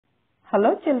Hello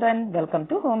children, welcome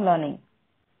to home learning.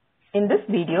 In this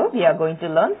video, we are going to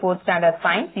learn 4th standard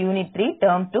science unit 3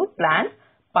 term 2 plants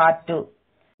part 2.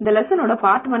 இந்த லெசனோட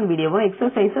part 1 வீடியோவோ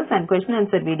exercises and question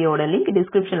answer வீடியோவோட link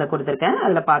descriptionல கொடுத்திருக்கேன்.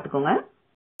 அதுல பாத்துக்கோங்க.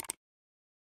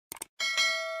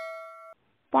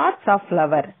 Parts of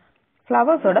flower.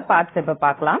 Flowers ஓட parts இப்ப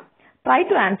பார்க்கலாம். Try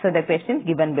to answer the questions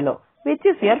given below. Which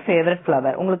is your favorite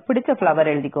flower? உங்களுக்கு பிடிச்ச flower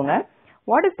எழுதிக்கோங்க.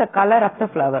 What is the color of the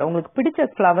flower? உங்களுக்கு பிடிச்ச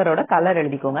flower ஓட color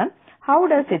எழுதிக்கோங்க. How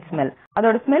does it smell?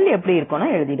 அதோட smell எப்படி இருக்கும்னு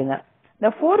எழுதிடுங்க. The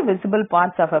 4 visible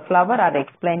parts of a flower are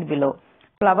explained below.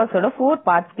 Flowers ஓட 4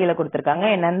 parts கீழ கொடுத்திருக்காங்க.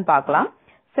 என்னன்னு பார்க்கலாம்.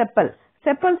 Sepal.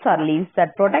 Sepals are leaves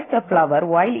that protect the flower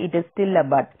while it is still a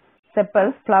bud.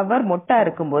 Sepals flower மொட்டா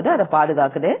இருக்கும்போது அதை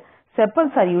பாதுகாக்குது.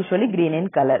 Sepals are usually green in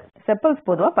color. Sepals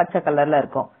பொதுவா பச்சை கலர்ல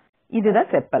இருக்கும்.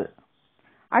 இதுதான் sepal.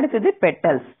 அடுத்தது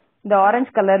petals. இந்த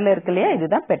ஆரஞ்சு கலர்ல இருக்கு இல்லையா,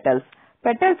 இதுதான் petals.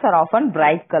 Petals are often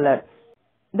bright colored.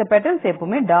 The petals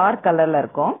எப்பவுமே dark colorல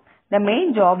இருக்கும். The main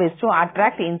job is to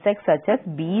attract insects such as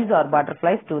bees or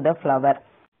butterflies to the flower.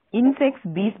 Insects,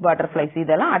 bees, butterflies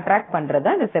இதெல்லாம் attract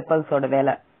பண்றது இந்த sepals ஓட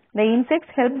வேலை. The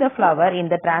insects help the flower in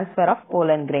the transfer of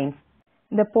pollen grains.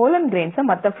 இந்த pollen grains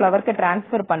மத்த flowerக்கு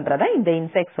transfer பண்றதா இந்த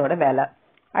insects ஓட வேலை.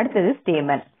 அடுத்தது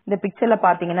stamen. இந்த பிக்சர்ல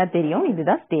பாத்தீங்கன்னா தெரியும்,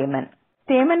 இதுதான் stamen.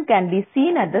 Stamen can be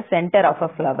seen at the center of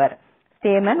a flower.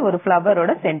 Stamen ஒரு flower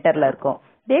ஓட centerல இருக்கும்.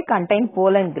 They contain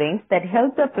pollen grains that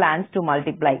help the plants to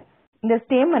multiply. இந்த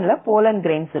stamenல pollen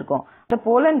grains இருக்கும். இந்த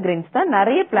pollen grains தான்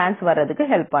நிறைய plants வர்றதுக்கு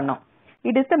help பண்ணும்.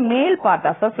 It is the male part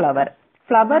of a flower.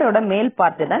 Flower ஓட male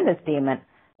part தான் இந்த stamen.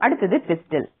 அடுத்தது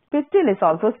pistil. Pistil is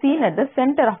also seen at the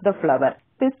center of the flower.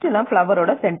 Pistil flower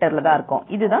ஓட centerல தான் இருக்கும்.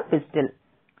 இதுதான் pistil.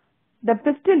 The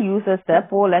pistil uses the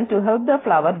pollen to help the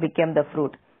flower become the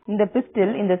fruit. இந்த pistil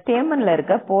இந்த stamenல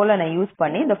இருக்க pollen யூஸ்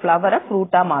பண்ணி இந்த flower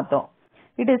fruit-ஆ மாத்தும்.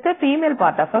 It is the female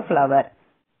part of a flower.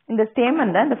 இந்த stamen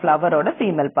தான் இந்த flower ஓட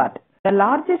female part. The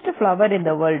largest flower in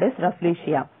the world is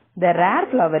Rafflesia. The rare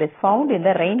flower is found in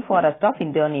the rainforest of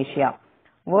Indonesia.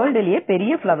 வேர்ல்ட்லயே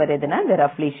பெரிய flower எதுனா இந்த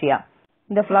Rafflesia.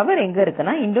 இந்த flower எங்க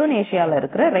இருக்குன்னா இந்தோனேஷியால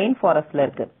இருக்கிற rainforestல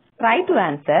இருக்கு. Try to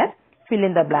answer, fill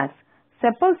in the blanks.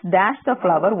 Sepals dash the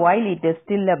flower while it is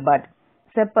still a bud.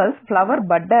 Sepals flower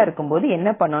bud-ஆ இருக்கும்போது என்ன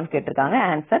பண்ணும்னு கேட்டிருக்காங்க.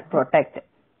 Answer, protect.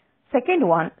 Second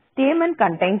one, stamen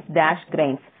contains dash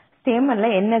grains. Stamenல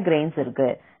என்ன grains இருக்கு?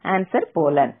 Answer,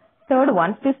 pollen. Third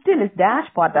one, pistil is dash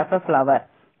part of a flower.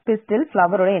 Pistil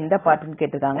flower ஓட எந்த பார்ட்னு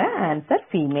கேட்டிருக்காங்க. Answer,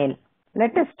 female.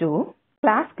 Let us do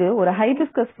கிளாஸ்க்கு ஒரு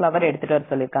hibiscus flower எடுத்துட்டு வர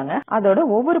சொல்லிருக்காங்க. அதோட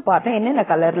ஒவ்வொரு பார்ட்டும் என்னென்ன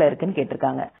கலர்ல இருக்குன்னு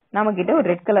கேட்டிருக்காங்க. நம்ம கிட்ட ஒரு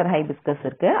ரெட் கலர் hibiscus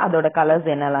இருக்கு. அதோட கலர்ஸ்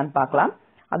என்னெல்லாம் பார்க்கலாம்.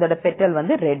 அதோட பெட்டல்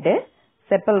வந்து ரெட்,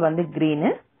 செப்பல் வந்து green,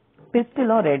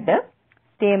 பிஸ்டிலும் red,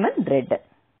 stamen red.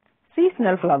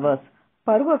 Seasonal flowers.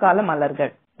 பருவகால மலர்கள்.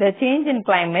 The change in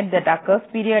climate that occurs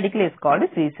periodically is called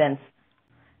seasons.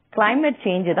 Climate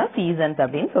change தான் seasons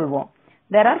அப்படின்னு சொல்வோம்.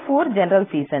 There are 4 general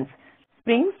seasons.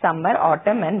 Spring, summer,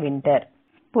 autumn and winter.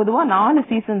 பொதுவா 4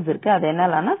 seasons இருக்கு. அது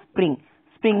என்னலாம்னா spring.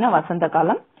 Springனா வசந்த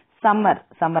காலம்,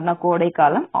 summerனா கோடை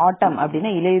காலம், autumn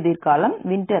அப்படின்னா இலையுதிர் காலம்,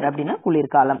 winter அப்படின்னா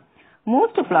குளிர்காலம்.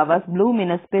 Most flowers bloom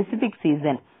in a specific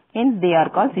season. Hence they are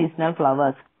called seasonal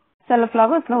flowers. சில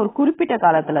ஃப்ளவர்ஸ்லாம் ஒரு குறிப்பிட்ட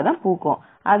காலத்துல தான் பூக்கும்.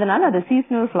 அதனால அது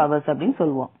சீசனல் ஃப்ளவர்ஸ் அப்படின்னு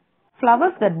சொல்லுவோம்.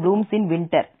 Flowers that blooms in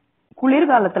winter.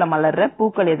 குளிர்காலத்துல மலர்ற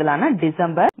பூக்கள் எதுலானா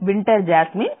December, winter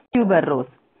jasmine, tuber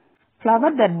rose.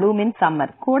 Flower that bloom in summer.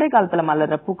 கோடை காலத்துல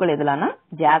மலர்ற பூக்கள் எதுலானா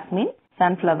jasmine,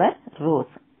 sunflower,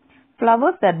 rose.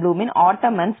 Flowers that bloom in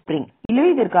autumn and spring.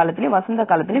 இலையுதிர் காலத்திலயும் வசந்த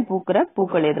காலத்திலயும் பூக்கிற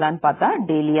பூக்கள் எதுலான்னு பார்த்தா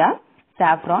dahlia,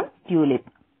 saffron, tulip.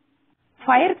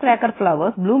 Firecracker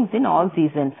flowers blooms in all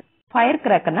seasons.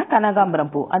 Firecrackerனா கனகாம்பரம்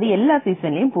பூ. அது எல்லா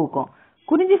சீசன்லயும் பூக்கும்.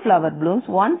 குறிஞ்சி flower blooms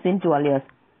once in 12 years.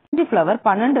 குறிஞ்சி flower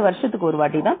 12 வருஷத்துக்கு ஒரு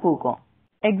வாட்டி தான் பூக்கும்.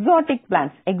 Exotic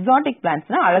plants. Exotic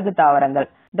plantsனா அழகு தாவரங்கள்.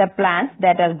 The plants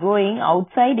that are growing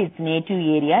outside its native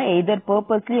area either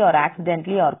purposely or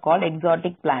accidentally are called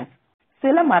exotic plants.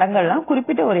 சில மரங்கள்லாம்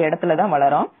குறிப்பிட்ட ஒரு இடத்துல தான்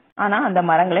வளரும். ஆனா அந்த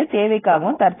மரங்களை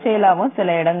தேவைக்காகவும் தற்செயலாகவும்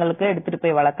சில இடங்களுக்கு எடுத்துட்டு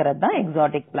போய் வளர்க்கறது தான்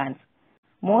exotic plants.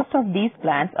 Most of these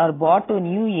plants are brought to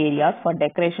new areas for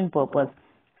decoration purpose.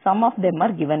 Some of them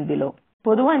are given below.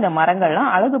 பொதுவா இந்த மரங்கள்லாம்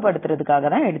அழகுபடுத்துறதுக்காக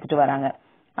தான் எடுத்துட்டு வராங்க.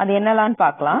 அது என்னலான்னு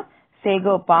பார்க்கலாம்.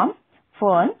 sago palm,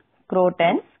 fern,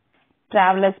 crotons,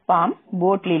 traveler's palm,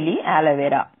 boat lily, aloe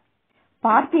vera.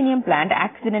 Parthenium plant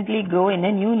accidentally grow in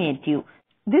a new native.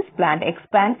 This plant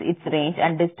expands its range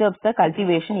and disturbs the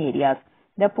cultivation areas.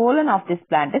 The pollen of this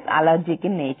plant is allergic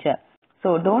in nature.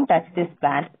 So don't touch this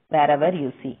plant wherever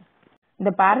you see.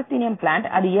 இந்த பாரத்தீனியம் plant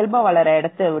அது இயல்பா வளர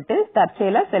இடத்தை விட்டு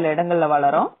தற்செயலா சில இடங்கள்ல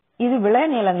வளரும். இது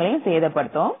விளைநிலங்களையும்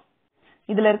சேதப்படுத்தும்.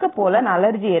 இதுல இருக்க போலன்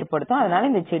அலர்ஜி ஏற்படுத்தும். அதனால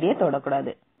இந்த செடியை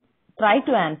தொடக்கூடாது. Try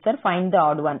to answer, find the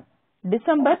odd one.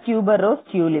 December tuberose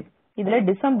tulip. இதுல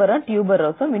டிசம்பரும் டியூபர்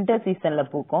ரோஸும் வின்டர் சீசன்ல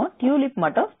பூக்கும். டியூலிப்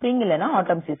மட்டும் ஸ்ப்ரிங் இல்லனா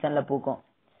ஆட்டம் சீசன்ல பூக்கும்.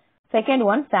 Second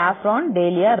one saffron,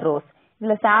 dahlia, rose.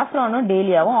 இதுல சாஃப்ரானும்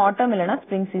டேலியாவும் ஆட்டம் இல்லனா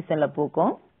ஸ்ப்ரிங் சீசன்ல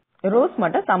பூக்கும். ரோஸ்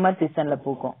மட்டும் சம்மர் சீசன்ல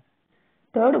பூக்கும்.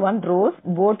 Third one rose,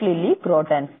 boat lily,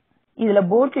 crotons. இதுல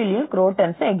போட் லில்லியும்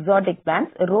குரோட்டன்ஸும் எக்ஸாட்டிக்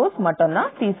பிளான்ட்ஸ். ரோஸ் மட்டும்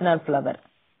தான் seasonal flower.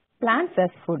 Plants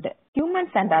as food.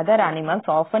 Humans and other animals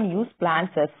often use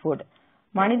plants as food.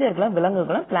 மனிதர்களும்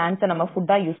விலங்குகளும் plants நம்ம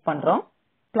ஃபுட்டா யூஸ் பண்றோம்.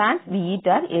 Plants we eat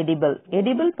are edible.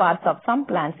 Edible parts of some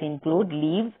plants include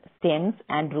leaves, stems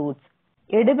and roots.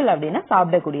 Edible அப்படின்னா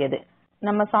சாப்பிடக்கூடியது.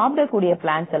 நம்ம சாப்பிடக்கூடிய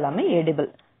plants எல்லாமே edible.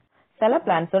 சில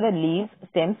plants ஓட leaves,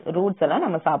 stems, roots எல்லாம்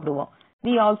நம்ம சாப்பிடுவோம்.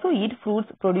 We also eat fruits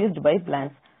produced by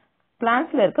plants.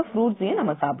 Plantsல இருக்க fruitsையும்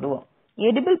நம்ம சாப்பிடுவோம்.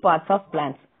 Edible parts of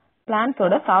plants. Plants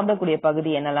ஓட சாப்பிடக்கூடிய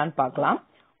பகுதி என்னெல்லாம் பார்க்கலாம்.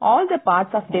 All the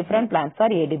parts of different plants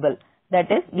are edible. That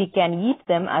is, we can eat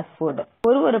them as food.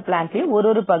 ஒரு பிளான்ட்லயும்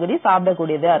ஒரு பகுதி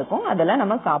சாப்பிடக்கூடியதா இருக்கும். அதெல்லாம்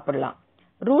நம்ம சாப்பிடலாம்.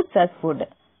 Roots as food.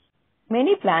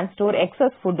 Many plants store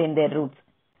excess food in their roots.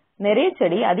 நிறைய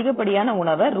செடி அதிகப்படியான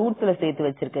உணவை ரூட்ஸ்ல சேர்த்து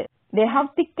வச்சிருக்கு. They have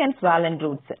thick and swollen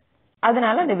roots.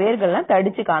 அதனால அந்த வேர்கள்லாம்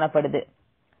தடிச்சு காணப்படுது.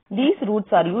 These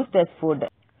roots are used as food.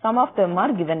 Some of them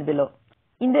are given below.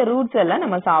 இந்த ரூட்ஸ் எல்லாம்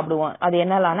நம்ம சாப்பிடுவோம். அது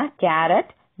என்னலாம்னா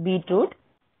கேரட், பீட்ரூட்,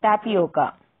 டாபியோகா.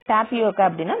 டாபியோகா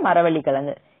அப்படின்னா மரவள்ளி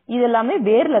கிழங்கு. இது எல்லாமே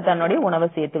வேர்ல தன்னுடைய உணவை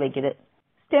சேர்த்து வைக்குது.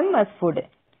 Stem as food.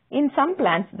 In some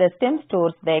plants the stem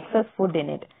stores the excess food in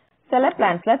it. சில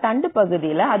பிளான்ட்ஸ்ல தண்டு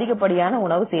பகுதியில அதிகப்படியான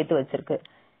உணவு சேர்த்து வச்சிருக்கு.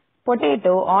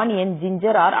 Potato, onion,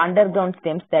 ginger are underground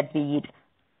stems that we eat.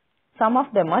 Some of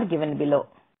them are given below.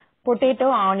 Potato,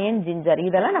 onion, ginger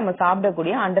இதெல்லாம் நம்ம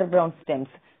சாப்பிடக்கூடிய underground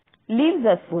stems. Leaves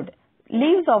as food.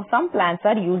 Leaves of some plants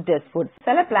are used as food.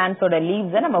 சில plants ஓட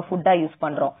leaves நம்ம ஃபுட்டா use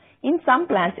பண்றோம். In some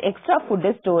plants extra food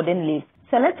is stored in leaves.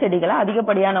 சில செடிகள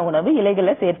அதிகப்படியான உணவு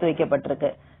இலைகள சேர்த்து வைக்கப்பட்டிருக்கு.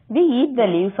 We eat the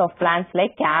leaves of plants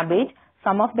like cabbage.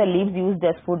 Some of the leaves used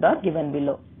as food are given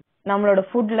below. நம்மளோட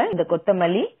ஃபுட்ல இந்த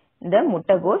கொத்தமல்லி, இந்த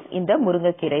முட்டைகோஸ், இந்த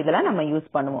முருங்கைக்கீரை இதெல்லாம் நம்ம யூஸ்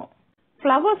பண்ணுவோம்.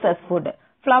 Flowers as food.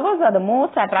 Flowers are the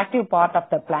most attractive part of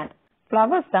the plant.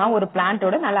 Flowers தான் ஒரு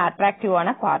பிளான்ட்டோட நல்ல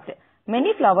அட்ராக்டிவான part.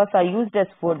 Many flowers are used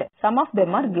as food. Some of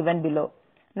them are given below.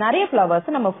 நிறைய flowers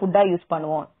நம்ம ஃபுட்டா யூஸ்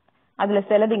பண்ணுவோம். அதுல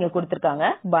சிலது இங்க கொடுத்திருக்காங்க.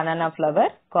 banana flower,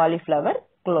 cauliflower,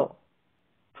 clove.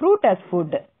 Fruit as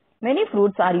food. Many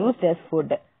fruits are used as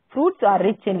food. Fruits are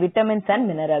rich in vitamins and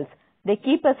minerals. They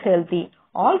keep us healthy.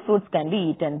 All fruits can be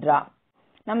eaten raw.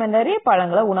 நம்ம நிறைய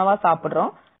பழங்களை உணவா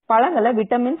சாப்பிடுறோம். பழங்கள்ல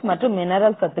விட்டமின்ஸ் மற்றும்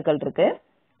mineral சத்துக்கள் இருக்கு.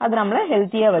 அது நம்மள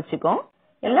ஹெல்த்தியா வச்சுக்கும்.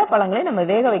 எல்லா பழங்களையும் நம்ம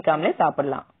வேக வைக்காமலே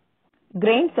சாப்பிடலாம்.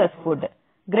 Grains as food.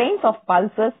 Grains of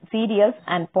pulses, cereals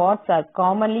and pods are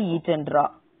commonly eaten raw.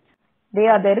 They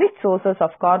are the rich sources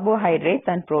of carbohydrates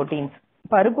and proteins.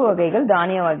 பருப்பு வகைகள்,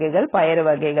 தானிய வகைகள், பயறு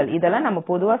வகைகள் இதெல்லாம் நம்ம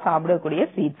பொதுவா சாப்பிடக்கூடிய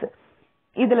சீட்ஸ்.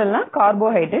 இதுலலாம்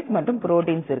கார்போஹைட்ரேட்ஸ் மற்றும்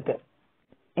புரோட்டீன்ஸ் இருக்கு.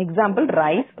 Example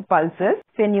rice, pulses,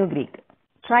 fenugreek.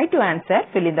 Try to answer,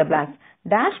 fill in the blanks.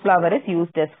 Dash flower is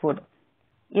used as food.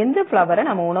 எந்த ஃப்ளவரை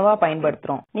நம்ம உணவா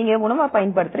பயன்படுத்துறோம்? நீங்க உணவா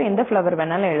பயன்படுத்துற எந்த ஃப்ளவர்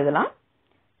வேணாலும் எழுதலாம்.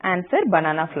 Answer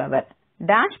banana flower.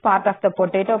 Dash part of the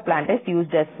potato plant is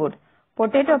used as food.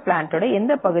 Potato plant ஓட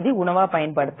எந்த பகுதி உணவா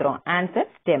பயன்படுத்துறோம்? Answer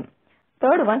stem.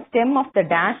 Third one, stem of the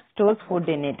dash stores food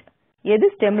in it. எது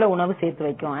ஸ்டெம்ல உணவு சேர்த்து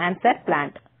வைக்கும்? Answer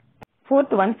plant.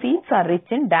 Fourth one, seeds are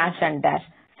rich in dash and dash.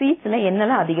 Seedsல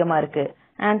என்னெல்லாம் அதிகமா இருக்கு?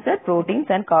 Answer proteins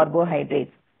and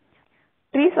carbohydrates.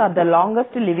 Trees are the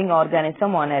longest living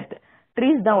organism on earth.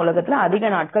 Trees தான் உலகத்துல அதிக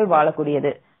நாட்கள்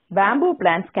வாழக்கூடியது. Bamboo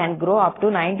plants can grow up to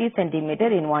 90 cm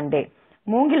in one day.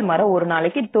 மூங்கில் மரம் ஒரு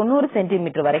நாளைக்கு 90 cm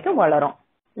வரைக்கும் வளரும்.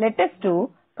 Let us to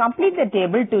complete the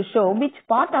table to show which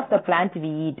part of the plant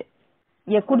we eat.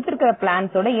 இங்க கொடுத்திருக்கிற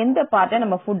plants ஓட எந்த பார்ட்டை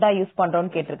நம்ம ஃபுட்டா யூஸ்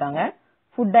பண்றோம்னு கேட்டிருக்காங்க.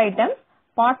 Food items,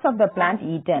 parts of the plant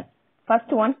eaten.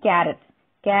 First one, carrot.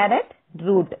 Carrot,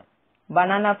 root.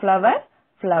 Banana flower,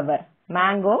 flower.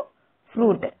 Mango,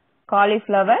 fruit.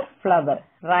 Cauliflower, flower.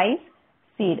 Rice,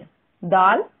 seed.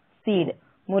 Dal, seed.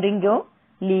 Moringa,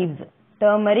 leaves.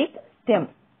 Turmeric, stem.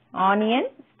 Onion,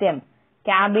 stem.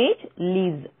 Cabbage,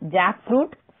 leaves.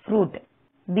 Jackfruit, fruit.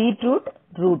 Beetroot,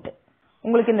 root.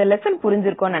 உங்களுக்கு இந்த lesson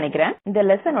புரிஞ்சிருக்கும்னு நினைக்கிறேன். இந்த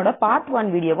லெசனோட part 1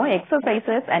 வீடியோவும்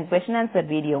exercises and question answer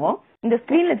வீடியோவும் இந்த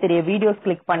ஸ்கிரீன்ல தெரிய வீடியோஸ்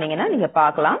கிளிக் பண்ணீங்கன்னா நீங்க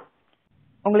பார்க்கலாம்.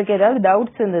 உங்களுக்கு ஏதாவது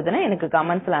டவுட்ஸ் இருந்ததுன்னா எனக்கு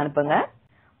கமெண்ட்ஸ்ல அனுப்புங்க.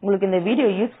 உங்களுக்கு இந்த வீடியோ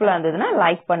யூஸ்ஃபுல்லா இருந்ததுன்னா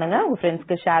லைக் பண்ணுங்க, உங்க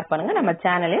ஃப்ரெண்ட்ஸ்க்கு ஷேர் பண்ணுங்க, நம்ம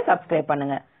சேனலையும் சப்ஸ்கிரைப்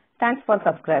பண்ணுங்க. Thanks for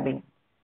subscribing.